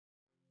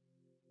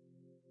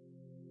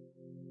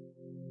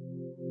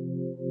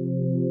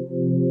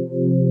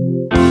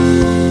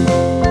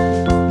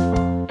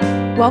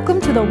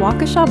Welcome to the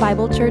Waukesha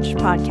Bible Church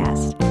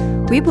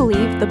podcast. We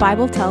believe the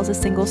Bible tells a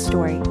single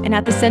story, and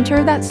at the center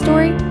of that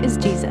story is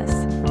Jesus.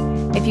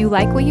 If you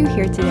like what you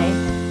hear today,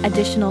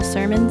 additional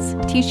sermons,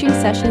 teaching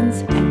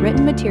sessions, and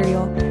written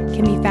material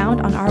can be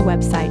found on our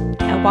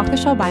website at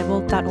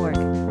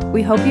waukeshabible.org.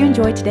 We hope you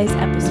enjoy today's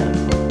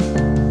episode.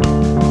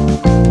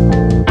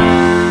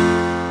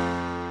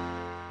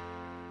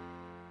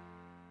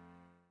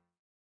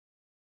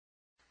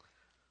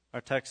 Our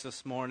text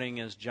this morning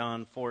is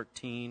John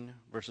 14,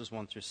 verses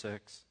 1 through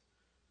 6.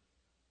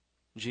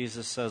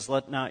 Jesus says,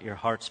 "Let not your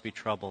hearts be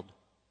troubled.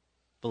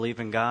 Believe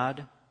in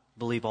God,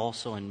 believe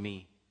also in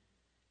me.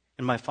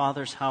 In my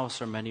Father's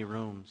house are many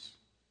rooms.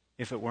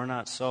 If it were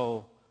not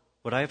so,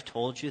 would I have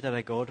told you that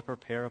I go to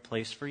prepare a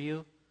place for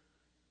you?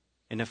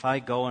 And if I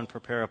go and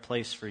prepare a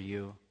place for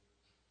you,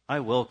 I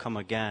will come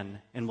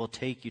again and will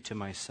take you to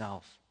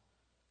myself,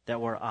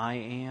 that where I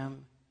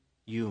am,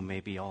 you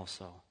may be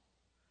also.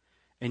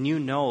 And you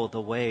know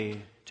the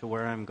way to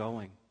where I'm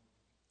going."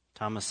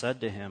 Thomas said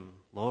to him,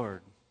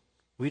 "Lord,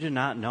 we do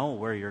not know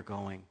where you're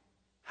going.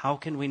 How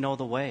can we know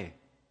the way?"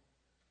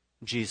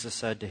 Jesus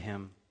said to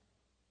him,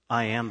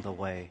 "I am the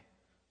way,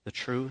 the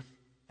truth,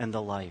 and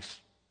the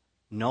life.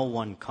 No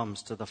one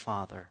comes to the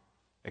Father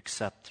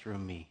except through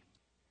me."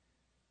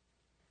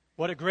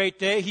 What a great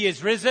day. He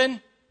is risen.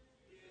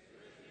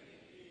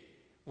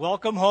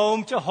 Welcome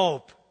home to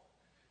hope.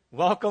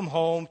 Welcome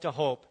home to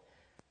hope.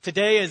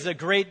 Today is a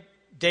great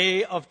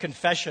day of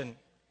confession.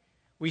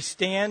 We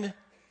stand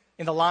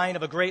in the line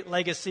of a great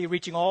legacy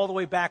reaching all the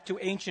way back to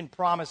ancient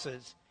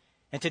promises.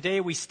 And today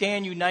we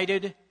stand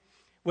united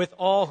with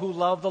all who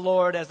love the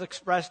Lord as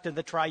expressed in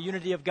the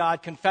triunity of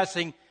God,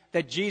 confessing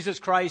that Jesus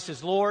Christ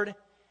is Lord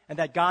and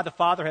that God the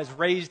Father has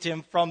raised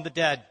him from the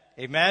dead.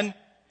 Amen?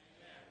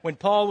 When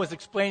Paul was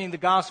explaining the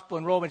gospel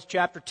in Romans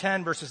chapter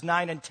 10, verses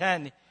 9 and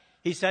 10,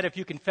 he said, if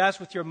you confess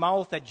with your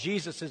mouth that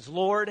Jesus is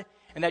Lord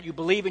and that you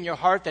believe in your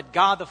heart that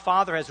God the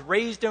Father has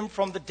raised him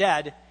from the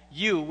dead,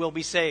 you will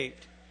be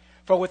saved.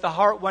 For with the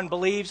heart one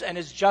believes and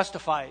is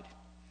justified,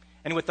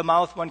 and with the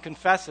mouth one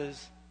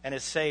confesses and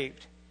is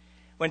saved.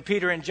 When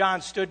Peter and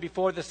John stood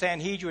before the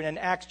Sanhedrin in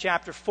Acts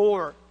chapter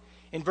 4,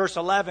 in verse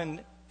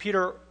 11,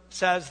 Peter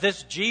says,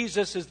 "This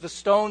Jesus is the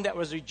stone that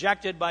was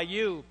rejected by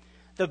you,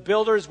 the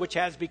builders, which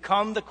has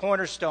become the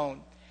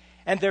cornerstone.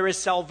 And there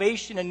is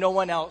salvation in no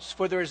one else,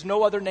 for there is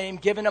no other name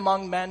given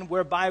among men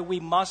whereby we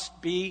must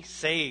be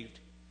saved."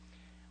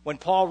 When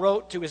Paul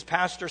wrote to his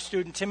pastor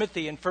student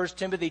Timothy in 1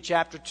 Timothy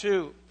chapter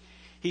 2,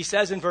 he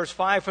says in verse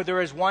 5, "For there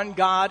is one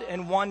God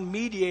and one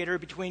mediator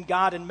between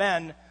God and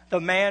men, the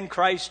man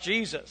Christ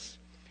Jesus,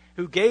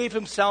 who gave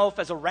himself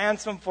as a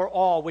ransom for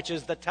all, which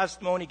is the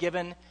testimony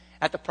given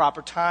at the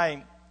proper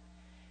time."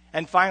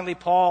 And finally,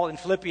 Paul in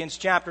Philippians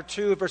chapter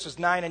 2, verses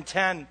 9 and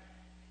 10,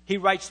 he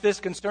writes this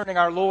concerning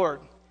our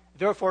Lord,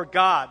 "Therefore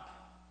God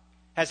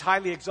has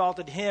highly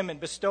exalted him and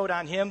bestowed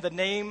on him the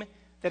name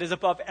that is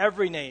above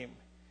every name,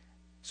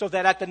 so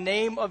that at the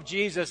name of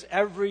Jesus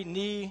every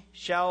knee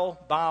shall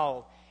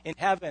bow, in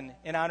heaven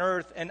and on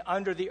earth and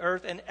under the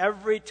earth, and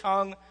every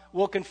tongue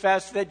will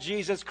confess that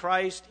Jesus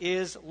Christ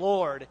is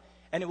Lord,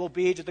 and it will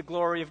be to the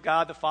glory of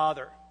God the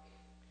Father."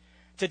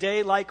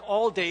 Today, like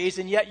all days,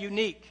 and yet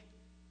unique,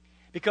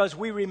 because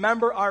we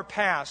remember our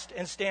past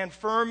and stand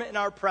firm in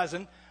our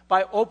present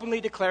by openly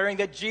declaring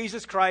that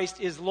Jesus Christ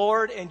is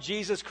Lord and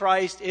Jesus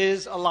Christ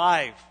is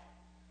alive.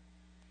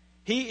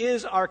 He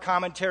is our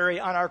commentary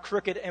on our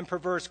crooked and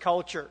perverse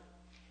culture.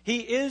 He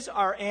is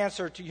our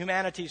answer to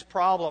humanity's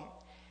problem.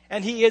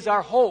 And he is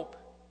our hope,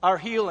 our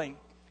healing,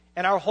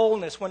 and our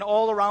wholeness when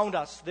all around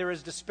us there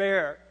is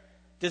despair,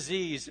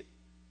 disease,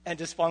 and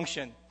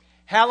dysfunction.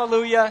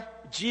 Hallelujah,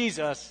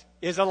 Jesus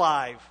is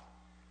alive.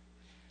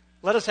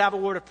 Let us have a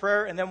word of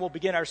prayer, and then we'll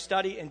begin our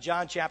study in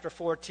John chapter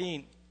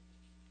 14.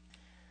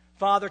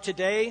 Father,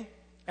 today,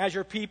 as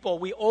your people,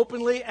 we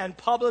openly and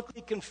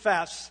publicly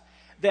confess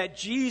that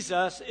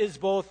Jesus is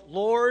both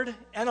Lord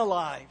and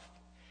alive.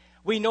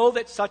 We know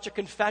that such a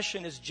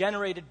confession is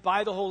generated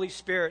by the Holy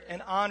Spirit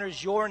and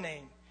honors your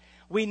name.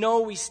 We know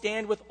we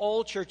stand with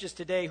all churches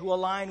today who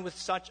align with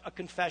such a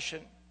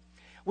confession.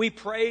 We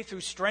pray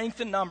through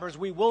strength in numbers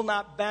we will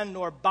not bend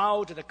nor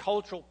bow to the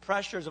cultural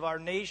pressures of our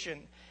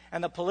nation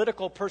and the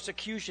political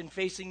persecution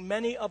facing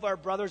many of our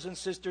brothers and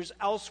sisters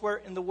elsewhere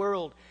in the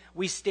world.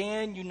 We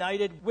stand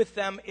united with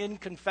them in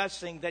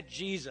confessing that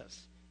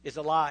Jesus is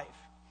alive.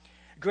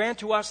 Grant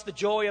to us the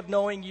joy of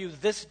knowing you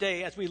this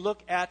day as we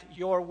look at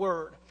your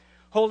word.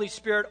 Holy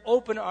Spirit,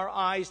 open our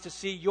eyes to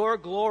see your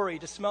glory,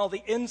 to smell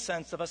the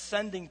incense of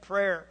ascending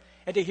prayer,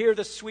 and to hear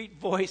the sweet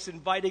voice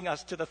inviting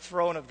us to the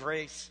throne of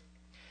grace.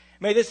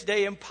 May this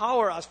day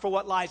empower us for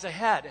what lies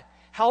ahead.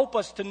 Help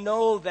us to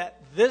know that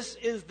this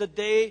is the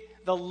day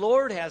the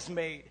Lord has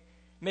made.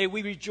 May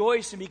we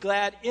rejoice and be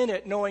glad in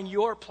it, knowing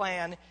your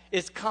plan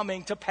is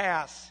coming to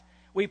pass.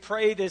 We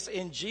pray this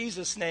in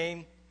Jesus'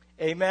 name.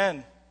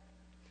 Amen.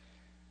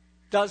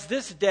 Does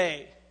this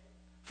day,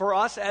 for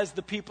us as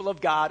the people of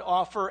God,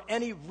 offer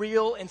any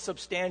real and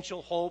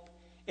substantial hope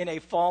in a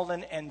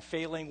fallen and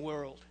failing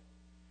world?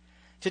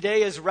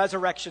 Today is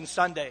Resurrection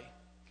Sunday.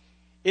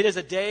 It is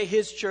a day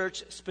his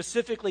church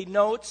specifically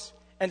notes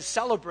and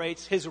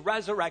celebrates his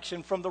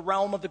resurrection from the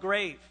realm of the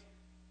grave.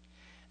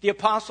 The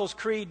Apostles'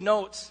 Creed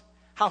notes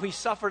how he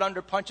suffered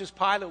under Pontius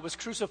Pilate, was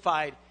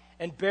crucified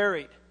and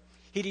buried.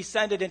 He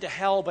descended into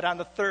hell, but on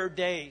the third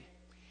day,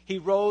 he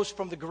rose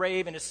from the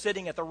grave and is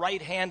sitting at the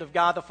right hand of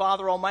God the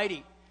Father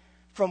Almighty,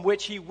 from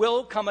which he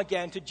will come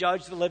again to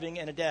judge the living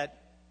and the dead.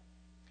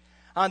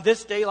 On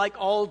this day, like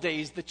all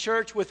days, the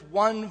church with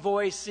one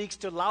voice seeks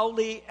to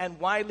loudly and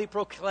widely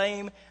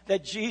proclaim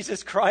that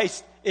Jesus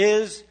Christ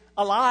is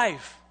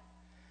alive.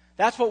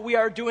 That's what we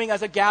are doing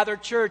as a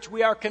gathered church.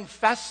 We are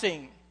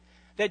confessing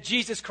that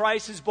Jesus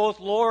Christ is both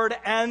Lord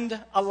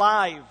and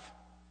alive.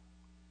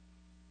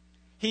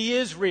 He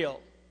is real.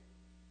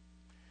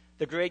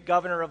 The great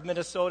governor of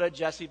Minnesota,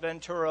 Jesse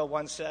Ventura,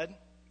 once said,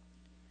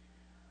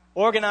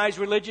 "Organized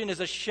religion is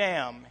a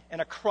sham and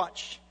a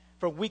crutch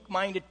for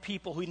weak-minded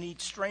people who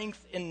need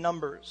strength in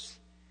numbers.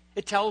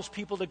 It tells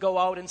people to go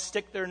out and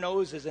stick their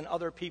noses in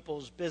other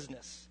people's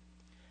business."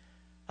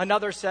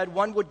 Another said,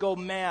 "One would go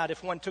mad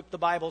if one took the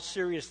Bible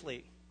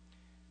seriously.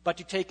 But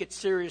to take it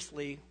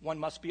seriously, one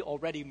must be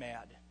already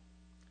mad.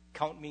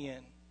 Count me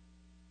in."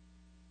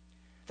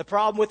 The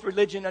problem with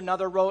religion,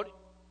 another wrote,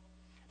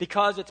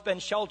 because it's been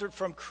sheltered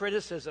from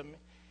criticism,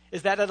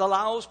 is that it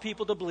allows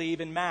people to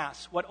believe in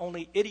mass what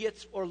only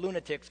idiots or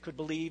lunatics could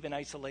believe in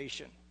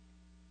isolation.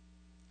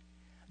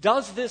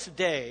 Does this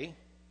day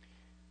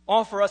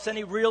offer us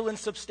any real and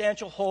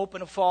substantial hope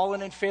in a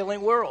fallen and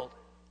failing world?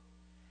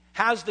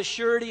 Has the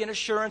surety and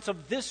assurance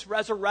of this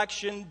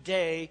resurrection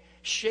day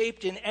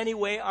shaped in any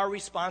way our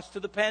response to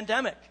the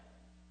pandemic?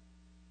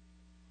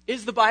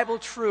 Is the Bible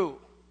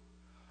true?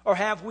 Or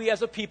have we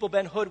as a people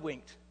been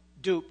hoodwinked,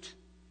 duped,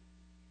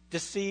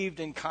 deceived,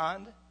 and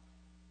conned?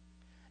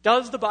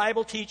 Does the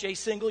Bible teach a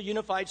single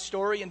unified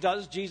story, and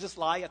does Jesus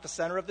lie at the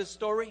center of this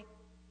story?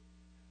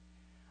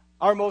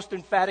 Our most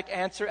emphatic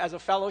answer as a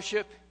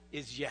fellowship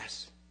is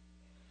yes.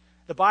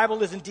 The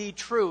Bible is indeed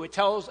true. It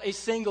tells a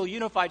single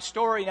unified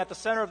story, and at the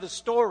center of the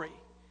story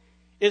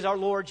is our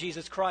Lord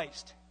Jesus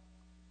Christ.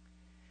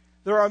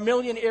 There are a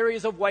million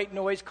areas of white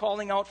noise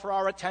calling out for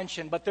our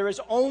attention, but there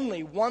is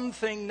only one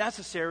thing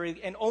necessary,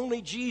 and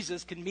only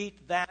Jesus can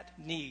meet that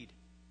need.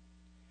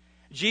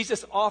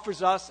 Jesus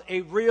offers us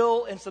a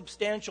real and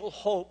substantial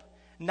hope,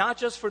 not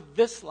just for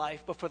this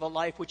life, but for the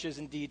life which is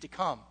indeed to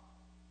come.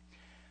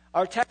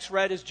 Our text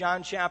read is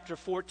John chapter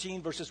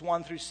 14, verses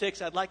 1 through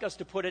 6. I'd like us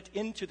to put it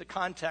into the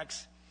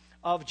context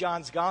of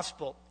John's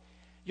gospel.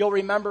 You'll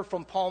remember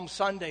from Palm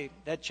Sunday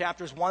that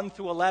chapters 1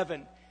 through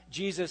 11,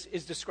 Jesus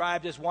is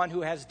described as one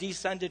who has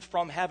descended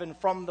from heaven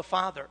from the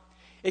Father.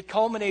 It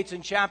culminates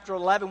in chapter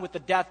 11 with the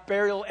death,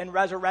 burial, and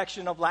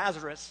resurrection of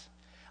Lazarus,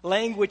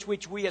 language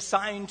which we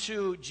assign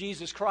to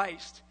Jesus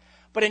Christ.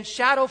 But in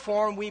shadow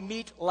form, we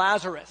meet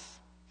Lazarus.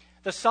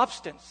 The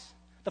substance,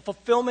 the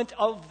fulfillment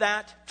of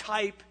that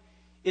type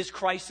is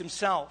Christ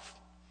himself.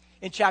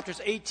 In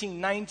chapters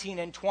 18, 19,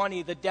 and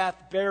 20, the death,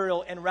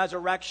 burial, and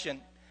resurrection.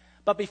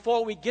 But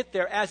before we get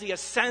there, as he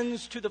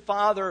ascends to the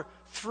Father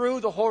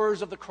through the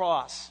horrors of the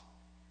cross,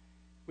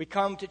 we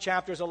come to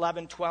chapters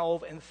 11,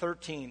 12, and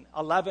 13.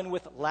 11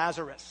 with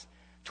Lazarus,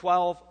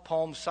 12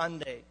 Palm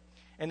Sunday,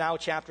 and now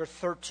chapter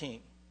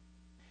 13.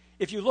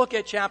 If you look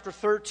at chapter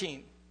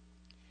 13,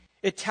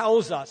 it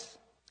tells us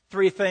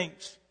three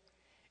things.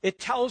 It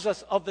tells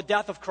us of the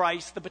death of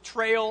Christ, the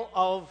betrayal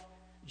of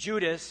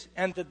Judas,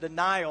 and the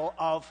denial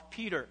of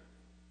Peter.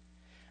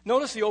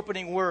 Notice the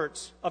opening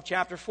words of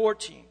chapter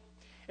 14.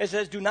 It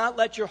says, "Do not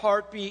let your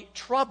heart be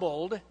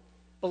troubled.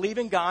 Believe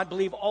in God,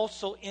 believe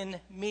also in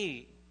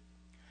me."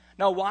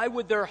 Now, why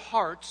would their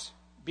hearts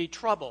be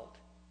troubled?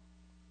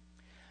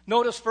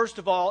 Notice, first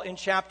of all, in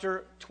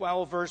chapter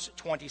 12, verse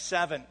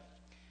 27.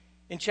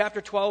 In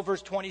chapter 12,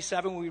 verse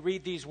 27, we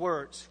read these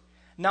words,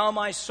 "Now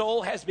my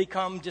soul has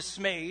become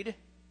dismayed."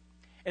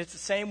 And it's the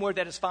same word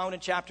that is found in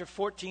chapter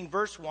 14,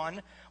 verse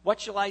 1. "What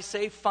shall I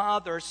say?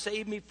 Father,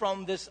 save me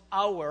from this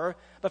hour.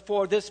 But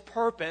for this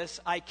purpose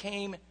I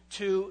came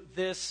to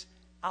this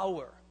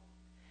hour."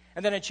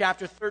 And then in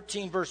chapter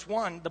 13, verse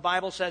 1, the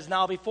Bible says,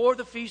 "Now before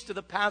the feast of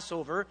the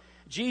Passover,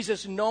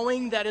 Jesus,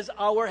 knowing that his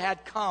hour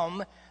had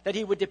come, that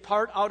he would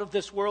depart out of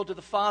this world to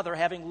the Father,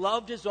 having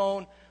loved his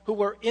own who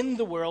were in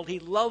the world, he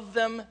loved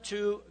them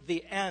to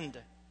the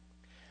end."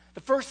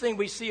 The first thing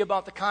we see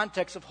about the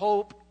context of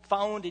hope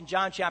found in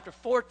John chapter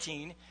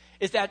 14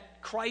 is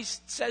that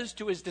Christ says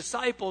to his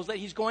disciples that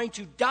he's going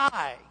to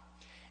die.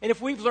 And if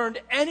we've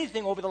learned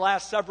anything over the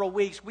last several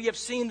weeks, we have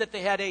seen that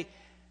they had a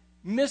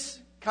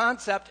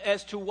misconcept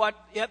as to what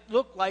it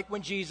looked like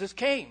when Jesus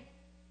came.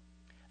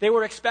 They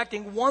were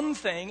expecting one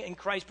thing, and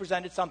Christ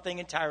presented something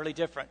entirely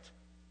different.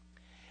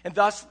 And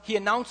thus, he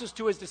announces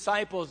to his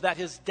disciples that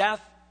his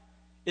death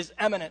is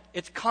imminent.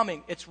 It's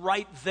coming. It's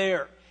right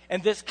there.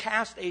 And this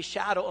cast a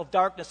shadow of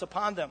darkness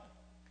upon them.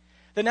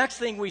 The next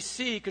thing we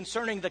see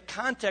concerning the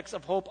context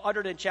of hope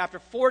uttered in chapter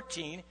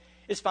 14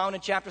 is found in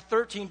chapter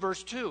 13,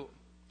 verse 2.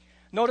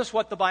 Notice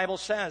what the Bible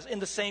says in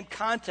the same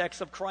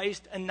context of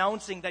Christ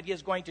announcing that he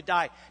is going to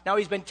die. Now,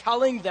 he's been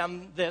telling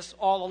them this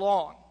all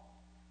along.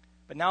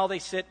 But now they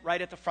sit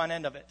right at the front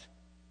end of it.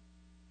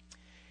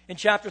 In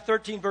chapter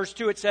 13, verse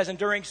 2, it says, "And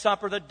during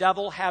supper, the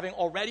devil, having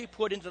already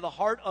put into the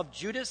heart of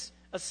Judas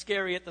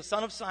Iscariot, the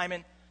son of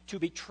Simon, to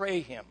betray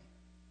him."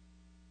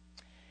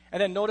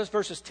 And then notice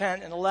verses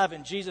 10 and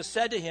 11. Jesus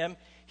said to him,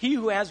 "He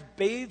who has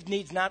bathed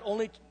needs not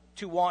only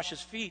to wash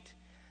his feet,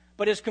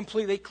 but is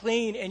completely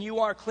clean, and you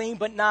are clean,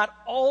 but not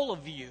all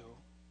of you."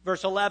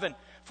 Verse 11,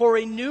 "For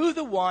he knew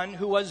the one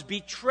who was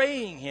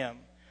betraying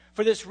him.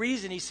 For this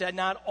reason, he said,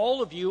 not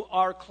all of you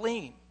are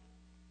clean."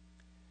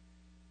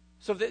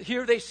 So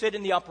here they sit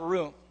in the upper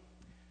room.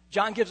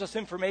 John gives us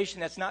information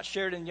that's not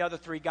shared in the other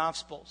three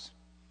Gospels.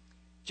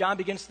 John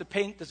begins to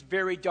paint this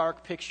very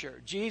dark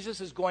picture.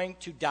 Jesus is going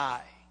to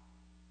die.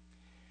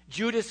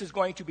 Judas is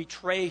going to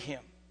betray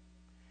him.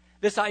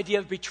 This idea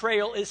of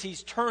betrayal is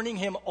he's turning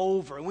him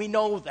over. And we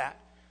know that.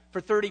 For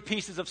 30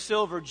 pieces of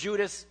silver,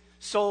 Judas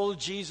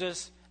sold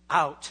Jesus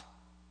out.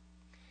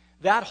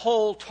 That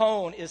whole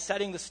tone is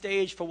setting the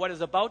stage for what is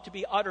about to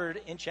be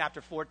uttered in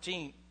chapter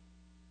 14.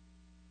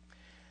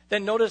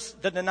 Then notice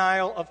the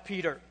denial of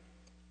Peter.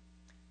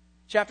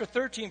 Chapter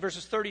 13,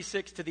 verses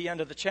 36 to the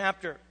end of the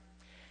chapter.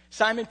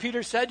 "Simon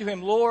Peter said to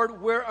him,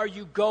 'Lord, where are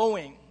you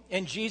going?'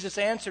 And Jesus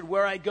answered,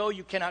 'Where I go,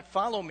 you cannot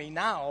follow me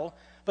now,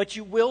 but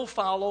you will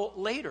follow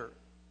later.'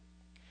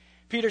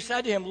 Peter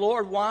said to him,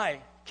 'Lord,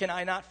 why can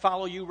I not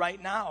follow you right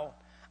now?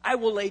 I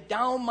will lay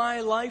down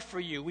my life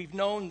for you.'" We've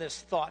known this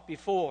thought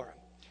before.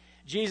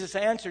 Jesus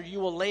answered, "You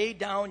will lay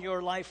down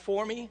your life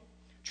for me?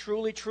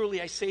 Truly,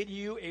 truly, I say to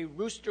you, a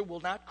rooster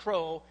will not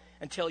crow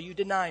until you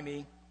deny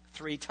me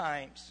 3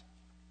 times.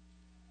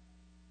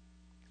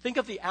 Think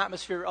of the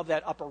atmosphere of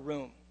that upper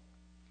room.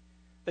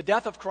 The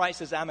death of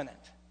Christ is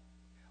imminent.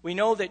 We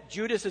know that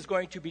Judas is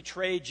going to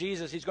betray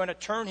Jesus. He's going to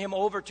turn him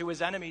over to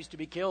his enemies to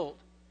be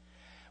killed.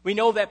 We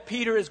know that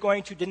Peter is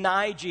going to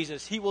deny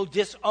Jesus. He will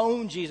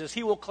disown Jesus.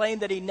 He will claim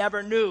that he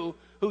never knew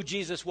who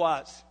Jesus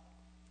was.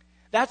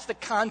 That's the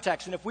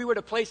context. And if we were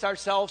to place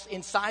ourselves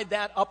inside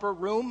that upper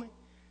room,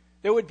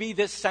 there would be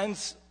this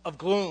sense of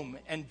gloom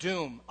and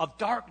doom, of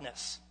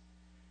darkness,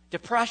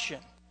 depression.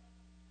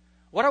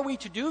 What are we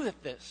to do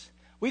with this?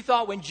 We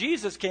thought when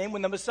Jesus came,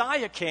 when the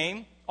Messiah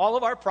came, all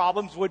of our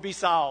problems would be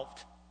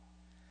solved.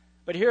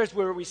 But here's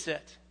where we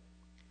sit.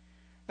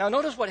 Now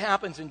notice what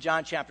happens in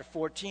John chapter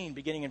 14,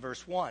 beginning in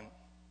verse 1.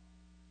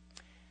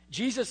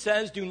 Jesus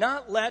says, "Do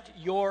not let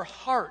your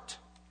heart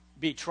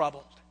be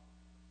troubled."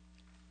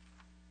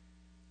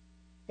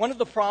 One of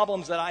the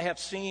problems that I have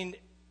seen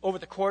over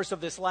the course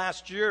of this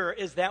last year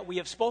is that we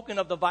have spoken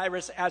of the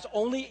virus as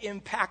only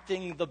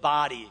impacting the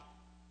body.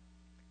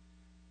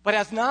 But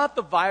has not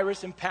the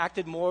virus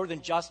impacted more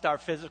than just our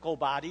physical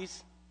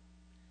bodies?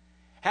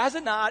 Has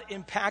it not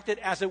impacted,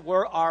 as it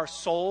were, our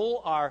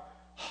soul, our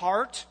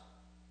heart?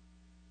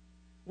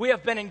 We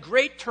have been in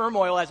great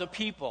turmoil as a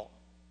people.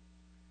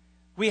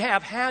 We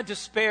have had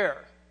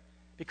despair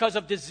because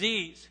of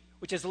disease,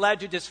 which has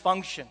led to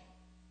dysfunction.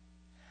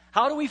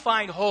 How do we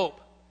find hope?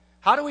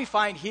 How do we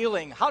find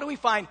healing? How do we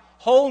find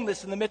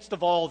wholeness in the midst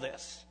of all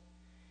this?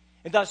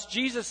 And thus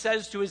Jesus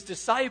says to his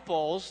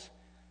disciples,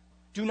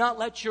 do not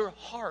let your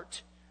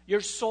heart,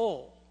 your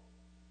soul,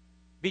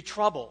 be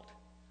troubled.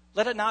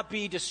 Let it not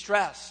be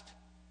distressed.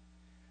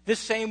 This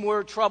same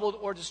word, troubled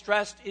or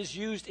distressed, is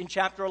used in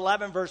chapter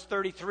 11, verse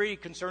 33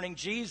 concerning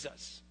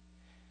Jesus.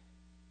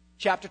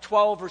 Chapter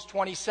 12, verse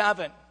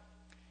 27.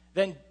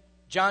 Then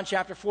John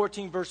chapter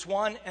 14, verse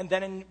 1, and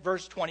then in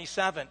verse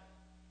 27.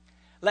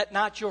 Let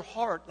not your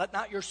heart, let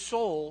not your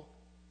soul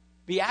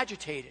be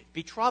agitated,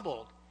 be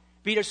troubled,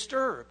 be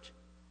disturbed.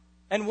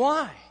 And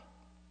why?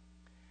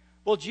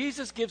 Well,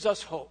 Jesus gives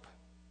us hope.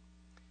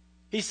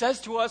 He says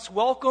to us,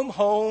 welcome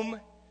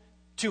home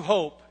to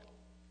hope.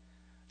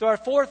 There are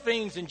 4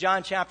 things in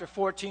John chapter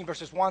 14,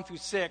 verses 1 through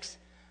 6,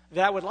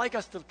 that I would like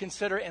us to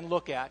consider and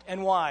look at.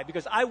 And why?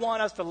 Because I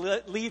want us to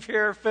leave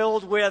here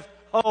filled with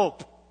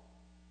hope.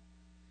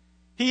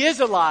 He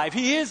is alive.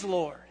 He is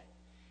Lord.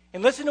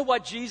 And listen to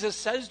what Jesus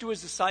says to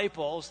his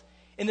disciples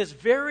in this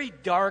very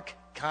dark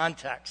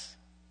context.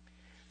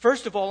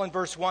 First of all, in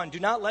verse 1, do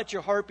not let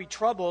your heart be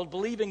troubled.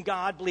 Believe in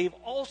God. Believe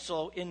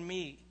also in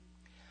me.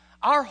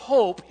 Our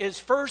hope is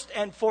first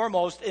and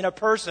foremost in a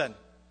person.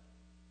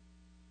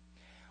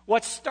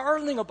 What's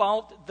startling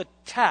about the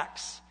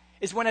text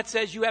is when it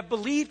says you have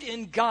believed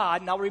in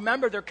God. Now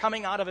remember, they're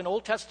coming out of an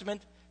Old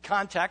Testament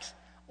context,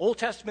 Old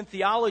Testament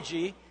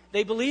theology.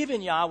 They believe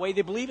in Yahweh.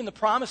 They believe in the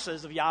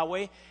promises of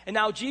Yahweh. And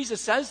now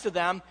Jesus says to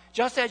them,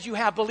 just as you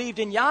have believed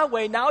in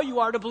Yahweh, now you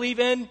are to believe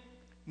in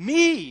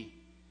me.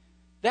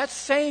 That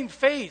same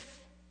faith,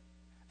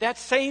 that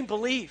same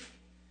belief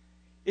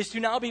is to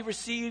now be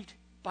received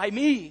by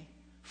me,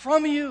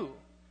 from you.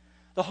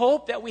 The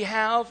hope that we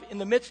have in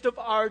the midst of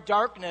our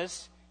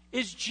darkness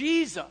is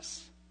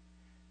Jesus.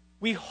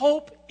 We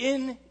hope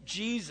in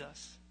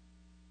Jesus.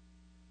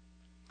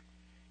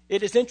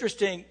 It is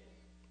interesting,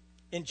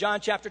 in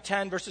John chapter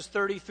 10, verses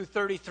 30 through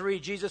 33,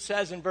 Jesus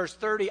says in verse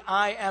 30,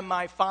 I and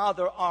my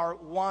Father are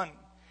one.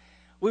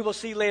 We will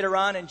see later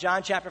on in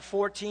John chapter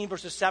 14,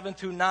 verses 7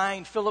 through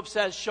 9, Philip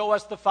says, "Show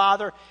us the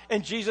Father."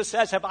 And Jesus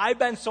says, "Have I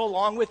been so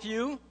long with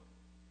you?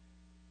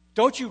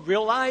 Don't you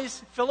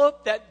realize,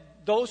 Philip,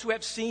 that those who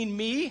have seen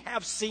me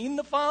have seen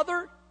the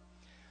Father?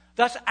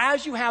 Thus,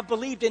 as you have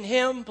believed in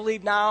him,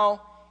 believe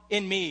now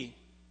in me."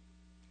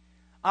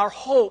 Our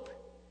hope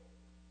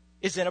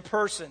is in a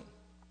person.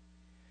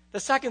 The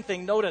second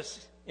thing,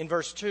 notice in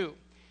verse 2,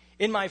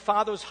 "In my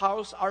Father's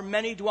house are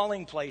many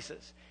dwelling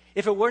places.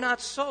 If it were not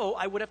so,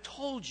 I would have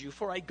told you,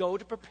 for I go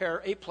to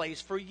prepare a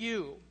place for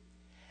you.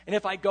 And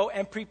if I go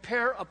and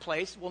prepare a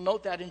place," we'll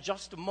note that in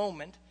just a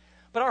moment,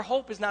 but our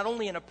hope is not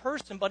only in a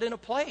person, but in a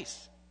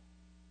place.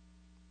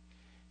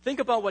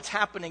 Think about what's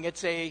happening.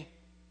 It's a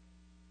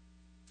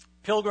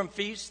pilgrim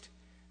feast.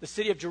 The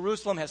city of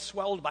Jerusalem has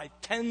swelled by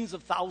tens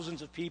of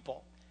thousands of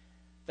people.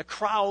 The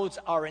crowds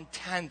are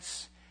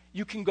intense.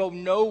 You can go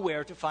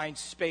nowhere to find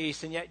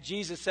space, and yet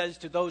Jesus says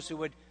to those who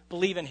would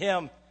believe in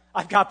him,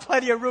 "I've got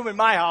plenty of room in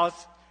my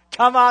house.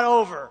 Come on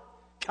over.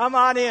 Come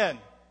on in."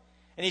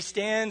 And he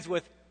stands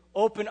with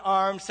open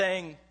arms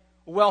saying,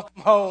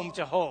 "Welcome home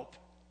to Hope."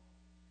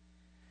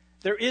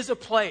 There is a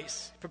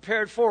place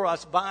prepared for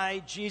us by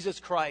Jesus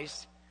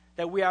Christ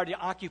that we are to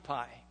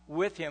occupy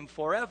with him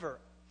forever.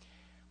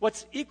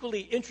 What's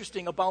equally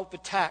interesting about the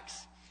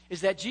text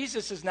is that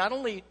Jesus is not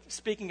only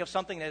speaking of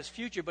something that is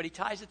future, but he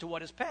ties it to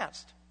what is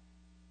past.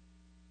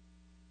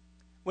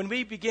 When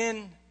we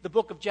begin the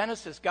book of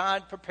Genesis,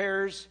 God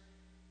prepares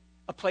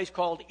a place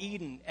called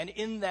Eden. And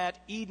in that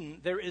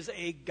Eden, there is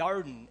a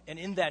garden. And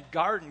in that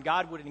garden,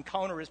 God would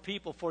encounter his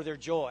people for their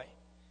joy.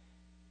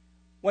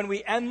 When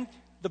we end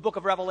the book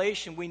of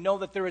Revelation, we know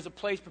that there is a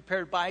place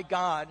prepared by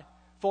God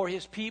for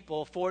his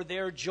people for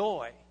their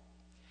joy.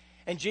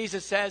 And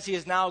Jesus says he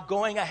is now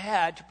going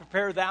ahead to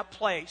prepare that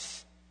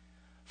place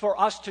for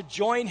us to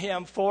join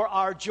him for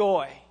our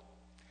joy.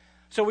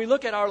 So we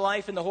look at our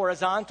life in the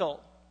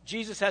horizontal.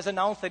 Jesus has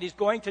announced that he's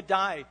going to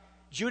die.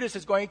 Judas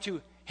is going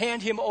to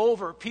hand him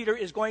over. Peter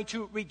is going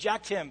to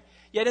reject him.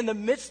 Yet in the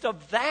midst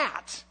of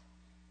that,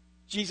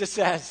 Jesus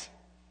says,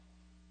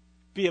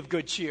 "Be of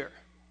good cheer.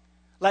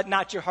 Let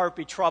not your heart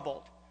be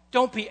troubled."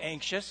 Don't be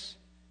anxious.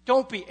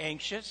 Don't be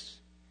anxious.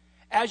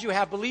 As you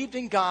have believed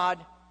in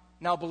God,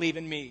 now believe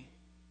in me.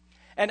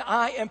 And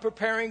I am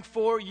preparing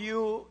for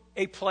you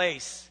a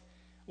place.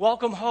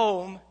 Welcome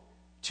home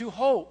to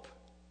Hope.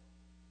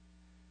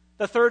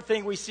 The third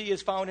thing we see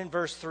is found in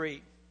verse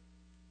 3.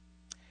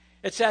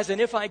 It says,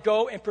 "And if I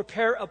go and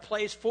prepare a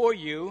place for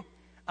you,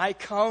 I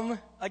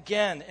come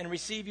again and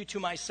receive you to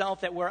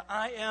myself, that where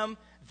I am,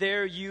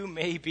 there you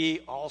may be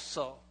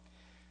also."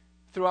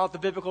 Throughout the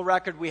biblical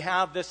record, we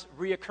have this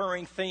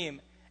reoccurring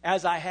theme.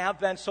 As I have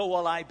been, so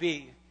will I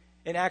be.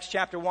 In Acts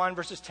chapter 1,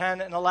 verses 10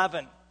 and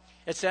 11,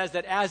 it says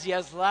that as he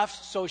has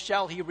left, so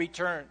shall he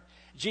return.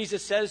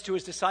 Jesus says to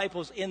his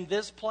disciples in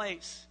this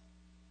place,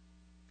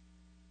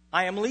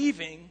 "I am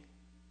leaving,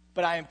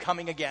 but I am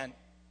coming again."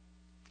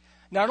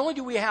 Not only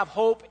do we have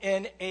hope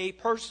in a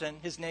person,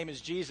 his name is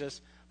Jesus,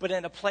 but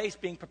in a place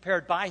being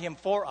prepared by him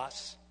for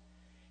us.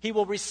 He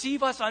will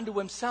receive us unto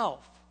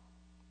himself,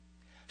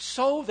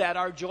 so that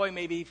our joy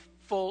may be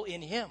full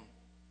in him.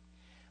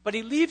 But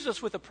he leaves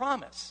us with a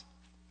promise.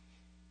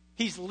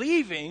 He's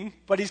leaving,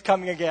 but he's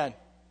coming again.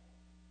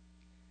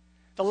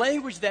 The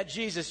language that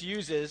Jesus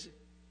uses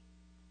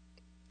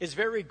is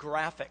very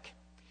graphic.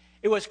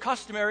 It was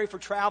customary for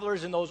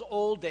travelers in those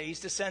old days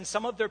to send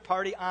some of their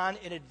party on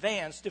in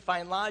advance to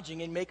find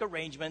lodging and make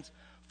arrangements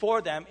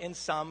for them in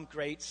some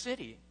great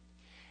city.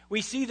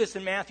 We see this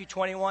in Matthew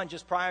 21,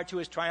 just prior to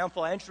his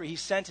triumphal entry. He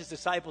sent his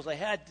disciples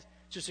ahead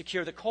to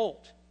secure the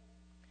colt.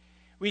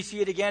 We see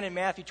it again in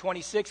Matthew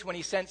 26 when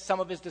he sent some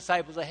of his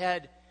disciples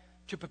ahead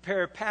to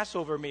prepare a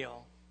Passover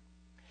meal.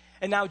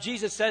 And now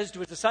Jesus says to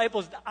his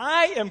disciples,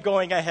 "I am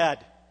going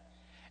ahead,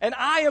 and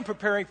I am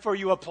preparing for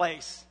you a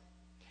place.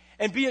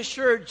 And be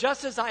assured,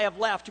 just as I have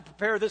left to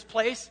prepare this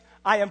place,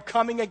 I am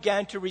coming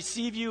again to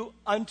receive you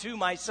unto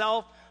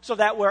myself, so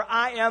that where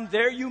I am,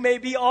 there you may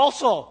be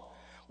also."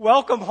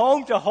 Welcome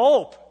home to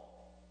Hope.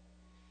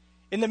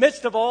 In the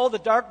midst of all the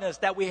darkness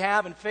that we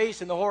have and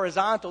face in the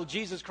horizontal,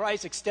 Jesus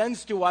Christ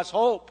extends to us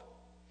hope.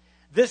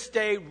 This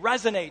day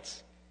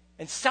resonates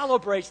and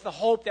celebrates the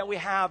hope that we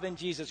have in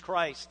Jesus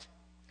Christ.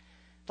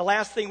 The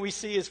last thing we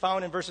see is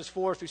found in verses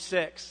 4 through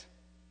 6.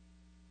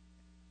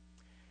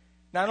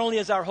 Not only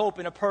is our hope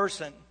in a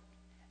person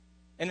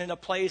and in a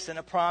place and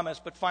a promise,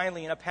 but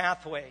finally in a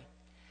pathway.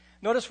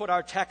 Notice what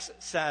our text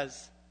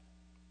says.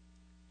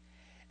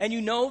 "And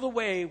you know the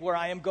way where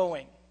I am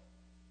going."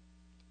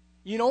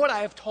 You know what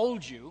I have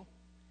told you,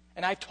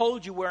 and I've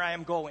told you where I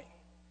am going.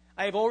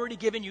 I have already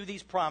given you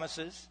these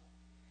promises.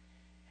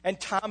 And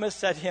Thomas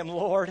said to him,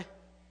 "Lord,"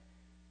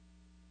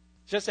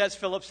 just as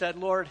Philip said,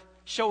 "Lord,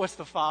 show us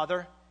the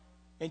Father."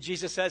 And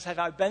Jesus says, "Have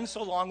I been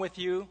so long with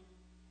you,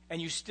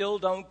 and you still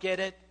don't get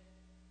it?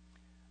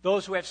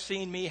 Those who have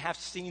seen me have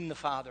seen the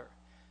Father,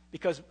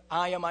 because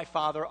I and my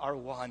Father are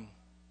one."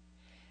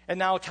 And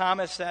now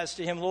Thomas says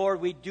to him,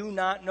 Lord, we do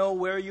not know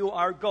where you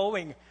are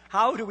going.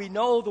 How do we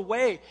know the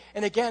way?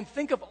 And again,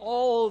 think of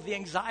all the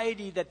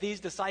anxiety that these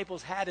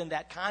disciples had in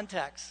that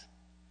context.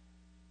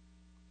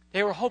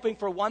 They were hoping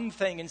for one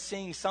thing and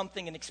seeing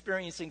something and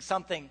experiencing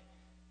something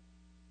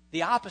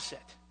the opposite.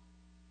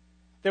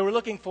 They were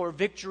looking for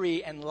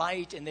victory and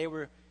light, and they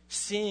were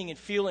seeing and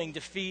feeling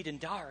defeat and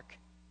dark.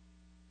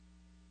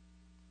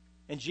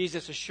 And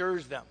Jesus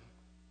assures them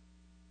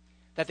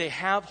that they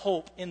have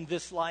hope in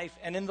this life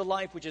and in the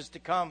life which is to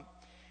come.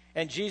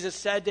 And Jesus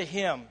said to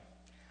him,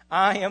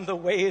 I am the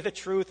way, the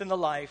truth, and the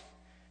life.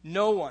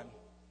 No one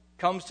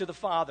comes to the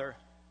Father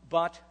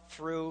but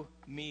through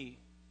me.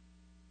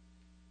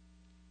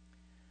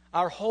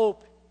 Our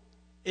hope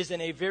is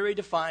in a very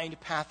defined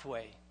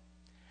pathway.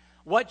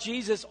 What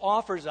Jesus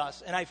offers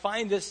us, and I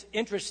find this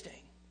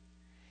interesting,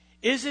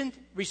 isn't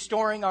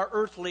restoring our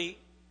earthly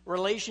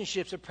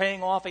relationships or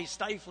paying off a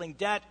stifling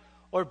debt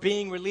or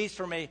being released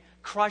from a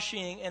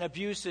crushing and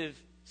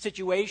abusive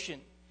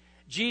situation.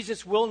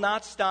 Jesus will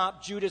not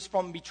stop Judas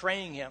from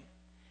betraying him.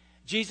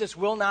 Jesus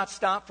will not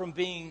stop from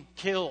being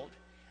killed.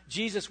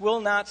 Jesus will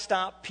not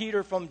stop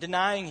Peter from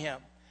denying him.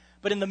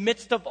 But in the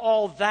midst of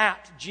all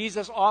that,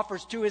 Jesus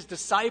offers to his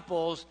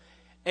disciples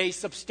a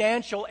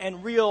substantial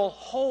and real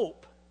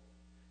hope.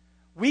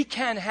 We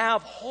can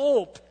have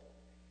hope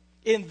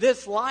in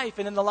this life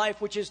and in the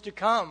life which is to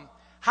come.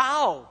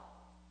 How?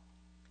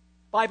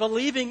 By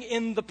believing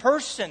in the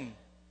person.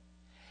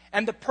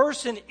 And the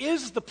person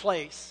is the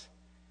place.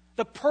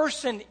 The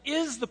person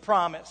is the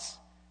promise.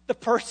 The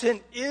person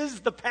is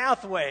the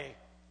pathway.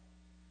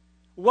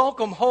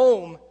 Welcome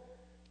home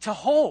to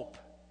hope.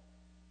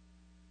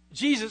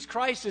 Jesus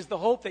Christ is the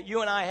hope that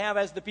you and I have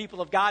as the people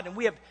of God. And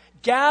we have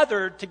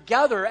gathered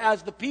together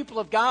as the people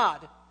of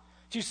God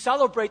to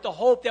celebrate the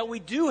hope that we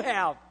do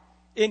have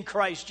in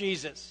Christ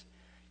Jesus.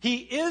 He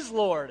is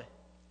Lord,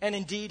 and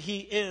indeed He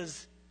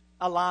is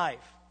alive.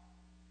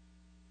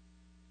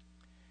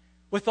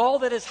 With all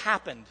that has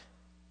happened,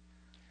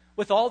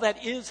 with all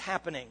that is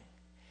happening,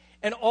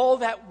 and all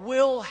that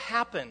will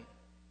happen,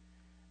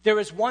 there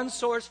is one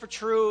source for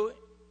true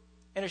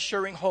and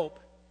assuring hope,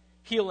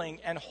 healing,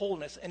 and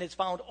wholeness, and it's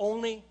found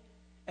only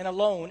and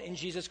alone in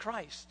Jesus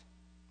Christ.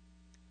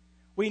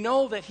 We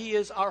know that He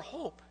is our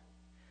hope.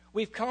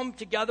 We've come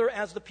together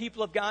as the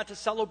people of God to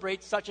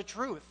celebrate such a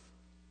truth.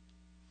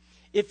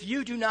 If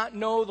you do not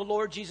know the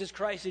Lord Jesus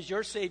Christ as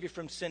your Savior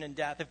from sin and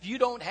death, if you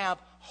don't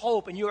have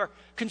hope and you are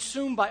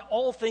consumed by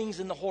all things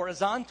in the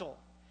horizontal,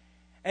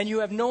 and you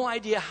have no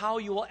idea how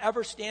you will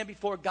ever stand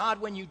before God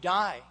when you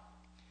die,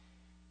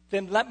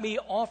 then let me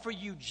offer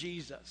you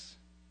Jesus.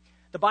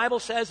 The Bible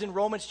says in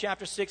Romans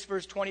chapter 6,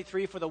 verse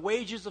 23, for the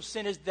wages of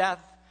sin is death,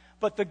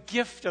 but the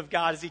gift of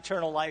God is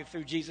eternal life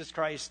through Jesus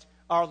Christ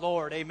our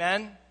Lord.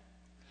 Amen?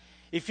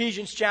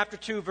 Ephesians chapter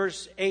 2,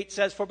 verse 8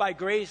 says, for by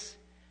grace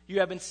you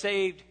have been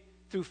saved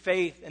through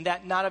faith, and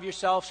that not of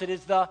yourselves, it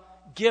is the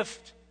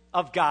gift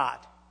of God.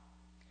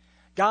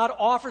 God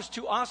offers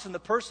to us in the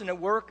person and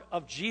work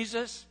of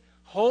Jesus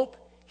hope,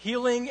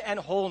 healing, and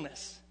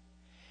wholeness.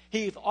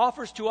 He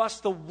offers to us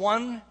the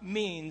one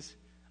means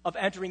of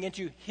entering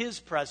into His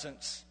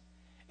presence,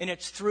 and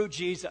it's through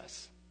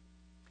Jesus.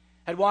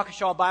 At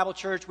Waukesha Bible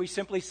Church, we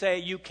simply say,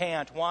 you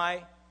can't.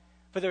 Why?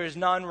 For there is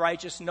none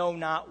righteous, no,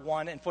 not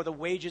one, and for the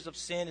wages of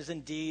sin is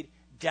indeed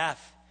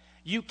death.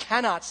 You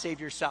cannot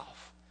save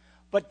yourself,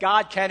 but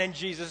God can, and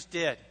Jesus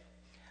did.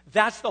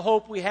 That's the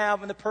hope we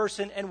have in the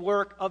person and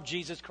work of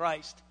Jesus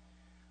Christ.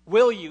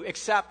 Will you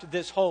accept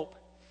this hope?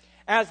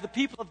 As the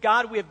people of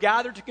God, we have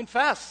gathered to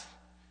confess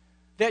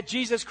that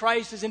Jesus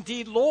Christ is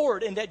indeed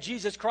Lord and that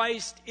Jesus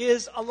Christ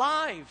is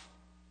alive.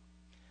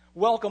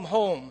 Welcome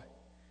home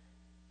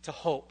to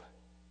hope.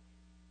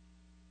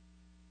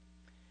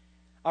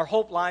 Our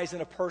hope lies in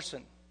a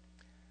person.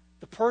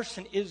 The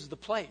person is the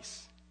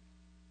place.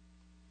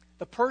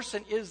 The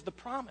person is the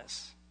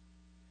promise.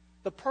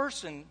 The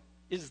person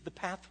is the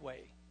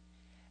pathway.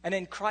 And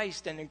in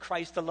Christ and in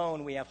Christ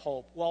alone we have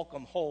hope.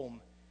 Welcome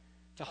home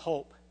to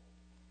hope.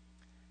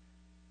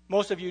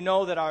 Most of you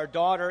know that our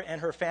daughter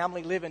and her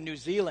family live in New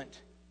Zealand.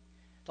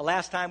 The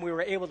last time we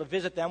were able to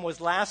visit them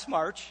was last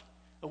March,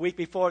 a week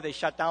before they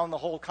shut down the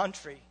whole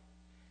country.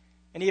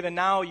 And even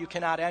now you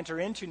cannot enter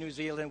into New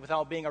Zealand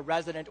without being a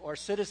resident or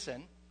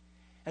citizen.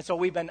 And so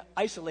we've been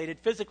isolated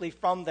physically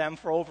from them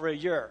for over a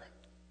year.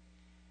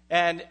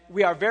 And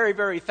we are very,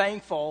 very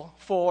thankful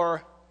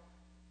for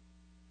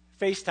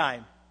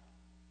FaceTime.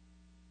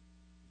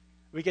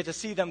 We get to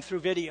see them through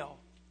video.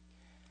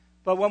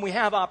 But when we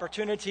have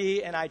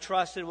opportunity, and I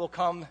trust it will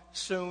come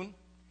soon,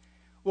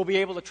 we'll be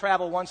able to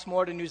travel once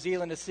more to New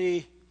Zealand to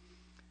see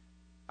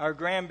our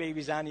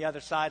grandbabies on the other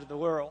side of the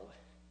world.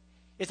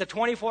 It's a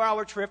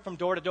 24-hour trip from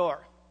door to door.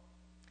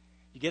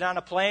 You get on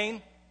a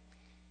plane,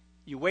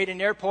 you wait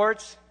in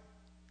airports,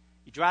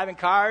 you drive in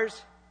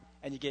cars,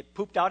 and you get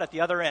pooped out at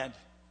the other end.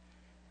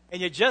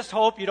 And you just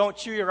hope you don't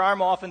chew your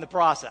arm off in the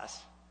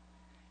process.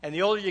 And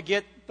the older you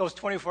get, those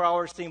 24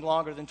 hours seem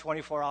longer than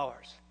 24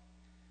 hours.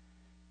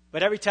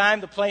 But every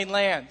time the plane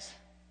lands,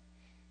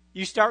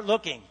 you start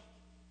looking.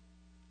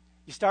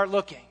 You start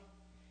looking.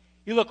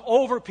 You look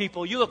over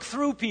people. You look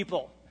through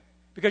people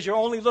because you're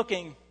only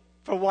looking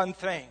for one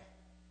thing.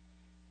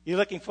 You're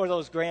looking for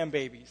those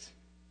grandbabies.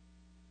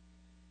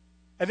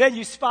 And then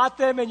you spot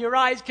them and your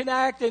eyes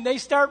connect and they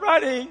start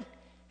running.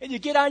 And you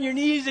get on your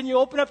knees and you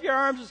open up your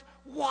arms as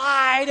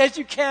wide as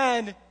you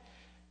can.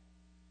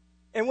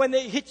 And when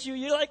they hit you,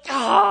 you're like,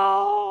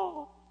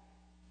 oh!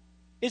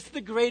 It's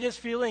the greatest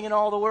feeling in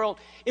all the world.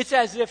 It's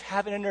as if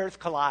heaven and earth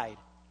collide.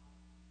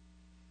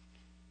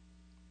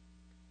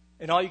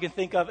 And all you can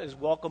think of is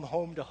welcome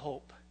home to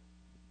hope.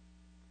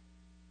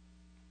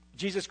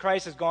 Jesus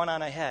Christ has gone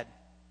on ahead.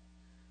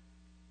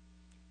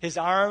 His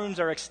arms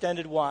are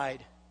extended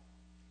wide.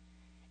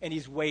 And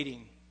he's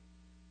waiting.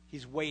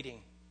 He's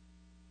waiting.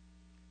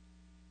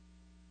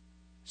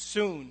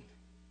 Soon,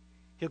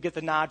 he'll get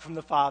the nod from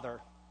the Father.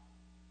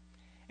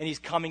 And he's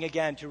coming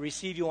again to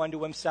receive you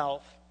unto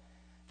himself,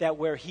 that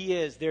where he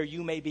is, there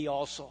you may be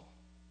also.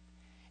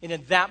 And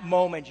in that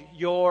moment,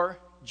 your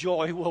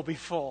joy will be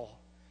full.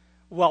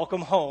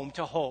 Welcome home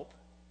to hope.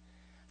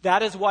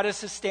 That is what is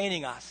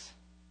sustaining us.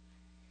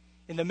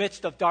 In the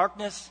midst of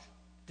darkness,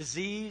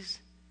 disease,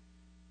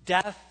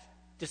 death,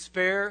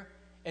 despair,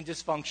 and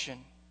dysfunction.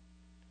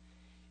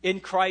 In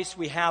Christ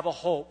we have a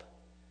hope,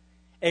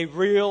 a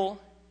real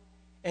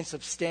and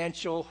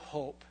substantial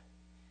hope.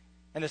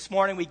 And this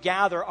morning we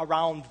gather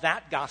around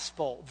that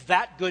gospel,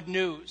 that good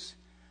news.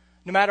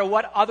 No matter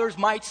what others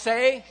might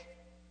say,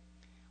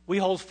 we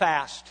hold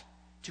fast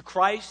to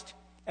Christ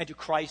and to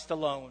Christ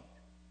alone.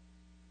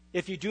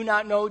 If you do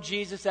not know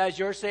Jesus as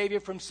your Savior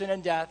from sin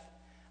and death,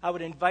 I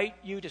would invite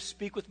you to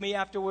speak with me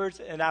afterwards,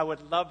 and I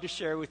would love to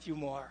share with you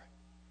more.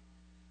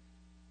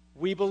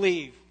 We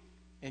believe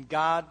in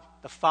God,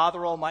 the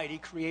Father Almighty,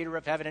 creator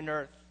of heaven and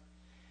earth.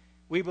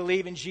 We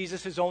believe in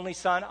Jesus, his only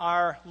Son,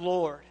 our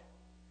Lord,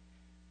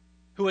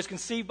 who was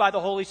conceived by the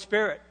Holy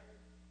Spirit,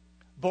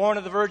 born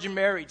of the Virgin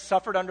Mary,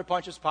 suffered under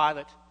Pontius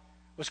Pilate,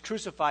 was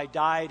crucified,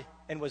 died,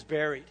 and was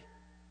buried.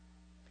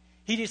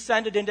 He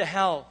descended into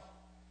hell,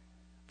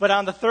 but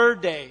on the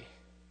third day,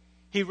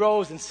 he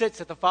rose and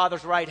sits at the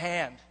Father's right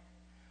hand,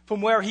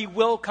 from where he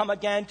will come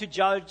again to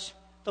judge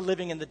the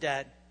living and the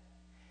dead.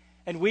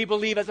 And we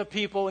believe as a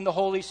people in the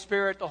Holy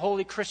Spirit, the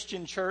Holy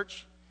Christian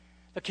Church,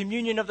 the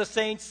communion of the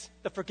saints,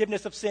 the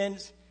forgiveness of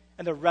sins,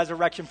 and the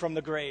resurrection from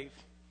the grave,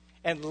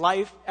 and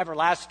life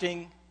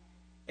everlasting.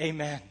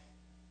 Amen.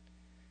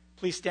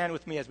 Please stand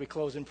with me as we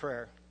close in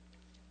prayer.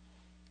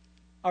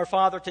 Our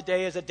Father,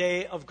 today is a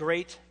day of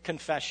great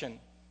confession.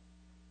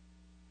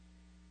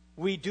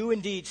 We do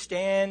indeed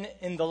stand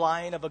in the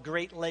line of a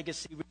great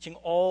legacy reaching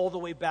all the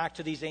way back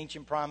to these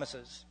ancient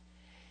promises.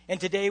 And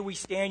today we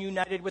stand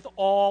united with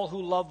all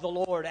who love the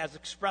Lord as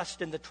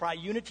expressed in the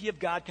triunity of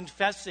God,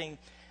 confessing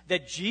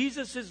that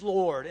Jesus is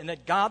Lord and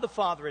that God the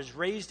Father has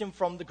raised him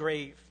from the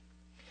grave.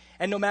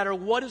 And no matter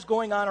what is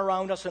going on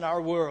around us in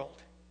our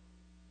world,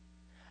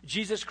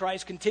 Jesus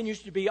Christ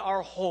continues to be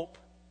our hope,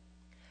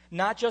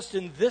 not just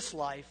in this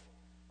life,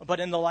 but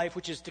in the life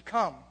which is to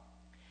come.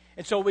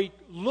 And so we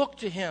look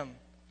to him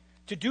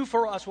to do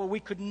for us what we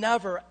could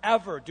never,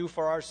 ever do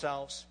for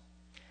ourselves.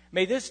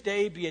 May this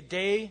day be a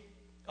day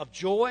of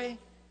joy,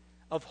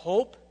 of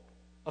hope,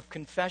 of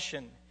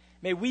confession.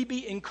 May we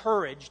be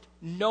encouraged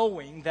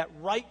knowing that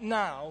right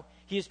now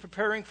he is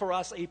preparing for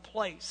us a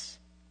place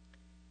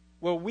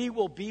where we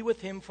will be with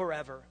him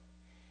forever.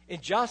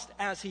 And just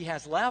as he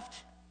has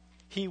left,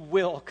 he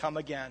will come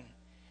again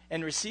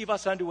and receive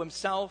us unto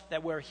himself,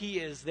 that where he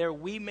is, there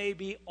we may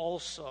be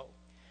also.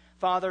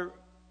 Father,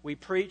 we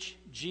preach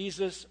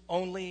Jesus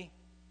only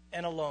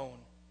and alone.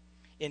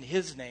 In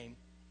his name,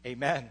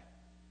 amen.